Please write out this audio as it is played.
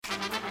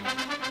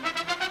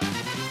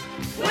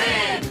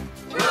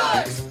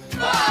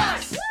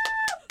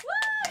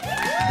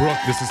Brooke,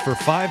 this is for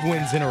 5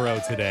 wins in a row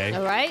today.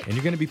 All right. And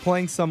you're going to be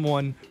playing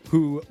someone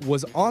who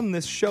was on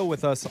this show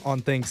with us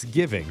on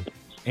Thanksgiving,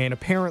 and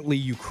apparently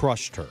you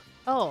crushed her.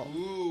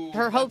 Oh,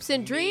 her hopes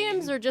and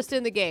dreams or just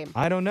in the game?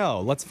 I don't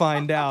know. Let's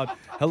find out.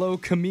 Hello,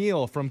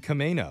 Camille from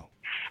Camino.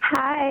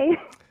 Hi.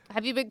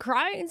 Have you been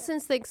crying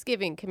since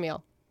Thanksgiving,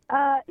 Camille?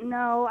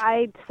 No,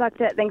 I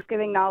sucked at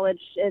Thanksgiving knowledge,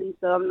 and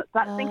so it's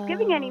not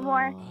Thanksgiving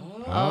anymore.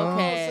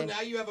 Okay. So now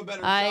you have a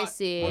better I shot.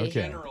 see. On Okay.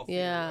 general theory.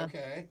 Yeah.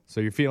 Okay.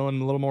 So you're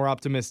feeling a little more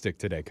optimistic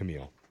today,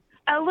 Camille.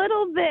 A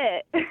little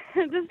bit.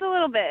 Just a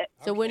little bit.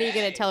 So when are you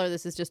going to tell her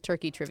this is just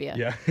turkey trivia?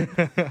 Yeah.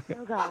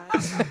 Oh,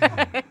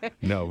 God.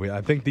 No,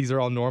 I think these are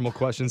all normal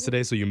questions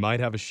today, so you might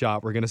have a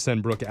shot. We're going to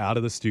send Brooke out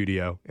of the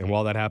studio. And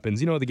while that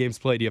happens, you know the game's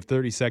played. You have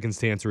 30 seconds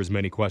to answer as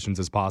many questions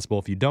as possible.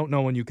 If you don't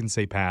know one, you can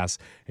say pass,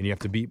 and you have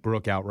to beat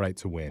Brooke outright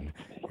to win.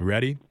 You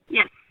ready?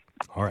 Yes.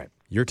 All right.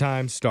 Your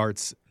time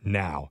starts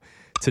now.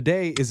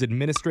 Today is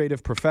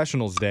Administrative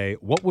Professionals Day.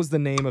 What was the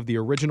name of the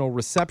original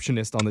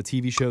receptionist on the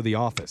TV show The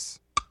Office?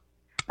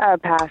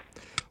 Pass.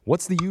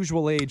 What's the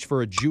usual age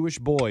for a Jewish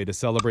boy to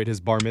celebrate his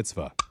bar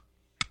mitzvah?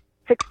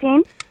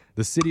 16.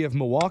 The city of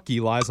Milwaukee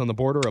lies on the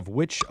border of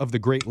which of the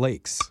Great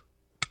Lakes?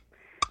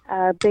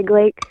 Big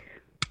Lake.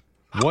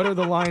 What are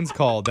the lines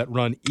called that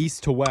run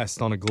east to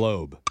west on a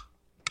globe?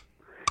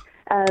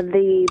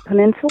 The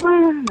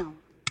peninsula? No.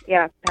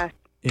 Yeah, pass.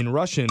 In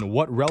Russian,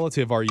 what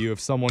relative are you if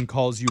someone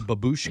calls you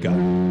babushka?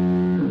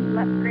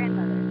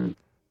 Grandmother.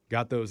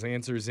 Got those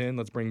answers in.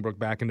 Let's bring Brooke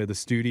back into the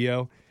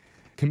studio.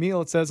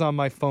 Camille, it says on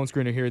my phone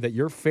screener here that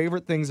your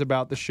favorite things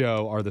about the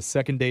show are the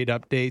second date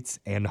updates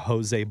and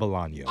Jose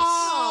Bolaños.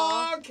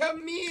 Oh,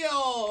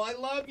 Camille, I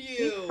love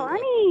you.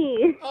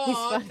 Funny.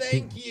 Oh,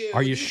 thank you.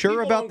 Are you These sure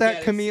people about don't that,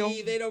 get it. Camille?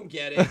 See, they don't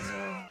get it.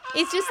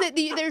 It's just that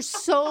there's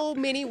so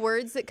many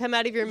words that come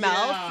out of your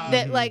mouth Yeah.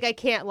 that, like, I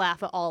can't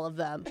laugh at all of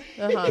them.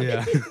 Uh-huh.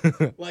 Yeah.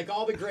 Like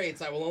all the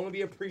greats, I will only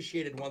be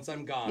appreciated once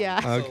I'm gone.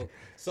 Yeah. Okay.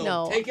 So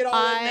No, take it all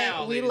in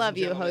now. we ladies love and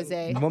you, gentlemen.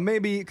 Jose. Well,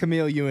 maybe,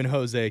 Camille, you and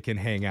Jose can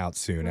hang out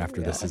soon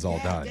after this is all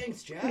Yeah, done.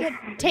 Thanks,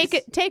 Jack.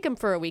 Take him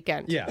for a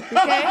weekend. Yeah.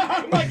 Okay?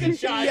 I'm like a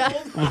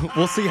child.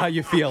 We'll see how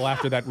you feel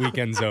after that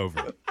weekend's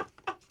over.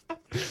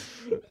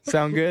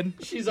 Sound good?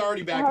 She's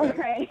already back All then.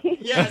 right.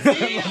 Yeah,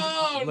 see?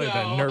 Oh, Look at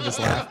that no. nervous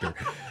laughter.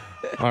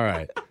 All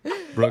right.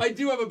 Brooke, I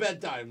do have a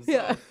bedtime. So.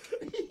 Yeah.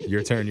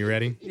 your turn. You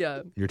ready?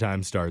 Yeah. Your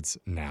time starts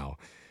now.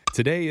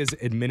 Today is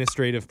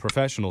Administrative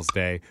Professionals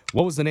Day.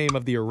 What was the name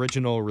of the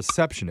original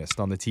receptionist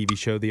on the TV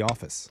show The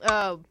Office?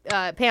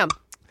 Pam,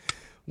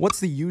 What's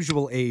the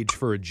usual age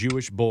for a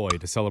Jewish boy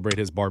to celebrate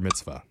his bar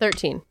mitzvah?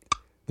 13.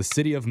 The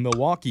city of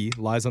Milwaukee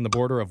lies on the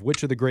border of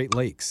which of the Great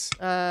Lakes?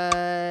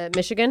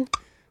 Michigan,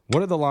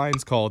 What are the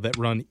lines called that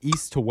run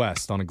east to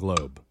west on a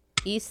globe?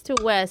 east to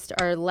west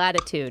are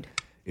latitude.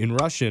 In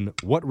Russian,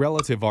 what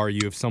relative are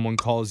you if someone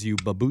calls you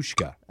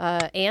babushka?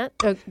 Aunt,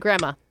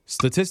 grandma,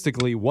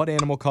 Statistically, what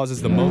animal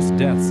causes the most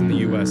deaths in the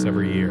U.S.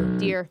 every year?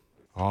 dear.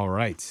 All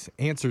right,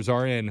 answers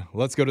are in.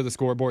 Let's go to the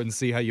scoreboard and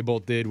see how you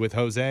both did with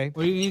Jose.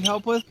 What do you need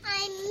help with?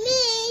 I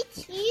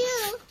need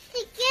you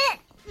to get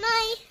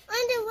my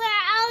underwear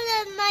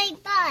out of my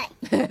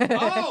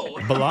butt. Oh!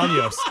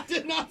 Bolaños. I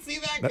did not see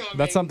that coming.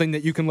 That's something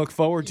that you can look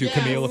forward to, Yes.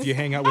 Camille, if you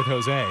hang out with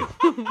Jose.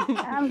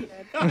 I'm good.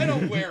 I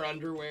don't wear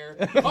underwear.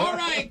 All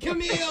right,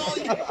 Camille.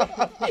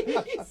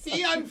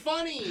 See, I'm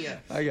funny.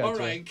 I got All you.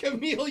 right,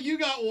 Camille, you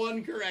got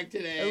one correct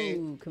today.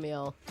 Ooh,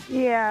 Camille.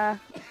 Yeah.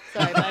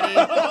 Sorry, buddy.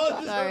 Oh, this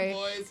is Sorry. our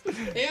boys.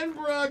 And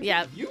Brooke,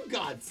 Yeah. you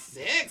got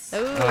 6. Ooh.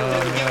 Did you get one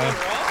wrong?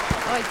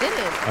 Oh, I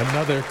didn't.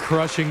 Another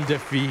crushing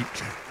defeat.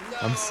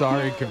 I'm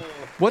sorry.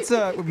 What's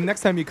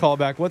next time you call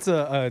back, what's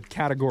a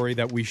category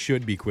that we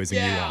should be quizzing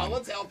you Yeah, on?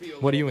 let's help you.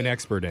 What are you an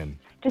expert in?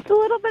 Just a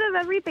little bit of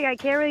everything. I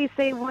can't really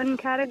say one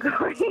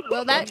category.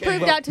 Well, that Okay.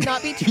 proved out to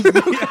not be true.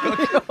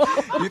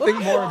 You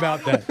think more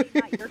about that.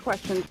 Not your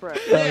questions, Brooke.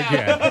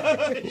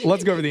 Okay.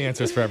 Let's go over the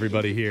answers for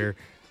everybody here.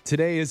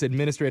 Today is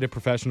Administrative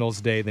Professionals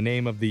Day. The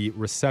name of the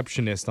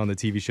receptionist on the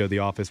TV show The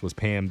Office was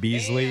Pam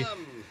Beasley. Damn.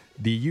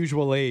 The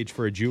usual age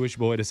for a Jewish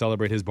boy to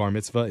celebrate his bar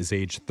mitzvah is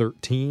age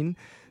 13.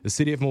 The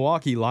city of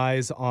Milwaukee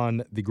lies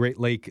on the Great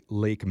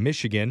Lake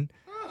Michigan.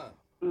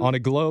 On a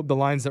globe, the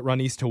lines that run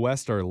east to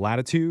west are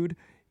latitude.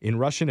 In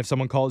Russian, if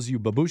someone calls you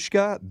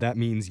babushka, that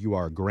means you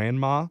are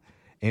grandma.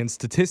 And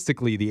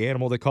statistically, the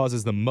animal that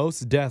causes the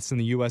most deaths in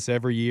the U.S.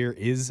 every year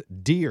is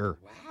deer.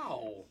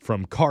 Wow.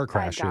 From car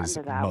gotten crashes,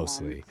 to that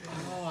mostly.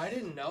 Oh, I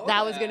didn't know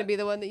That was going to be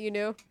the one that you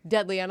knew?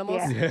 Deadly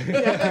animals?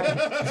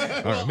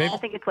 Yeah. All right, maybe. I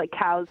think it's like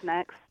cows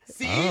next.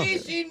 See, Oh.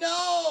 she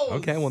knows.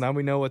 Okay, well, now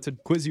we know what to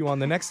quiz you on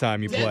the next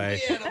time you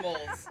play. Deadly animals.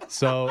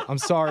 So I'm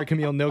sorry,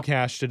 Camille, no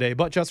cash today,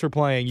 but just for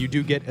playing, you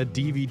do get a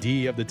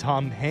DVD of the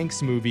Tom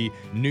Hanks movie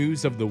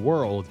News of the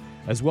World,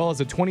 as well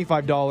as a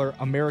 $25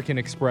 American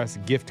Express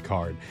gift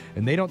card.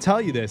 And they don't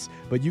tell you this,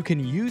 but you can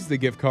use the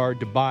gift card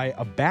to buy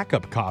a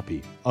backup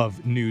copy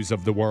of News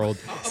of the World.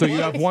 So you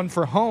have one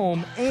for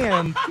home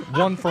and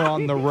one for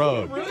on the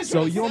road. Really So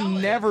trying to you'll sell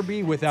it. never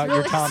be without your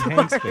really Tom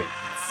smart. Hanks pick.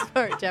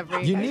 Smart,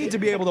 Jeffrey. You need to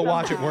be able to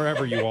watch it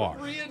wherever you are.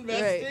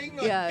 Reinvesting.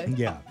 Right. Yeah.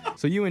 Yeah.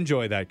 So you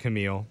enjoy that,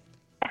 Camille.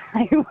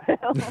 I will.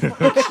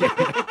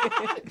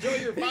 Enjoy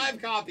your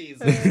 5 copies.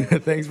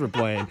 Thanks for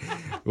playing.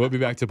 We'll be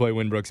back to play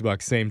Winbrook's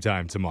Bucks same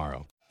time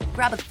tomorrow.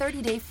 Grab a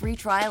 30-day free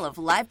trial of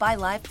Live by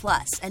Live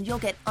Plus, and you'll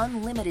get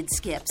unlimited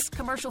skips,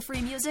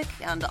 commercial-free music,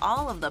 and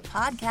all of the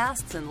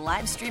podcasts and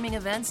live streaming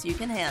events you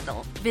can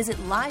handle. Visit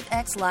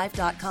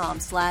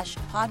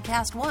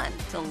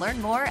livexlive.com/podcast1 to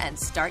learn more and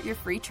start your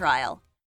free trial.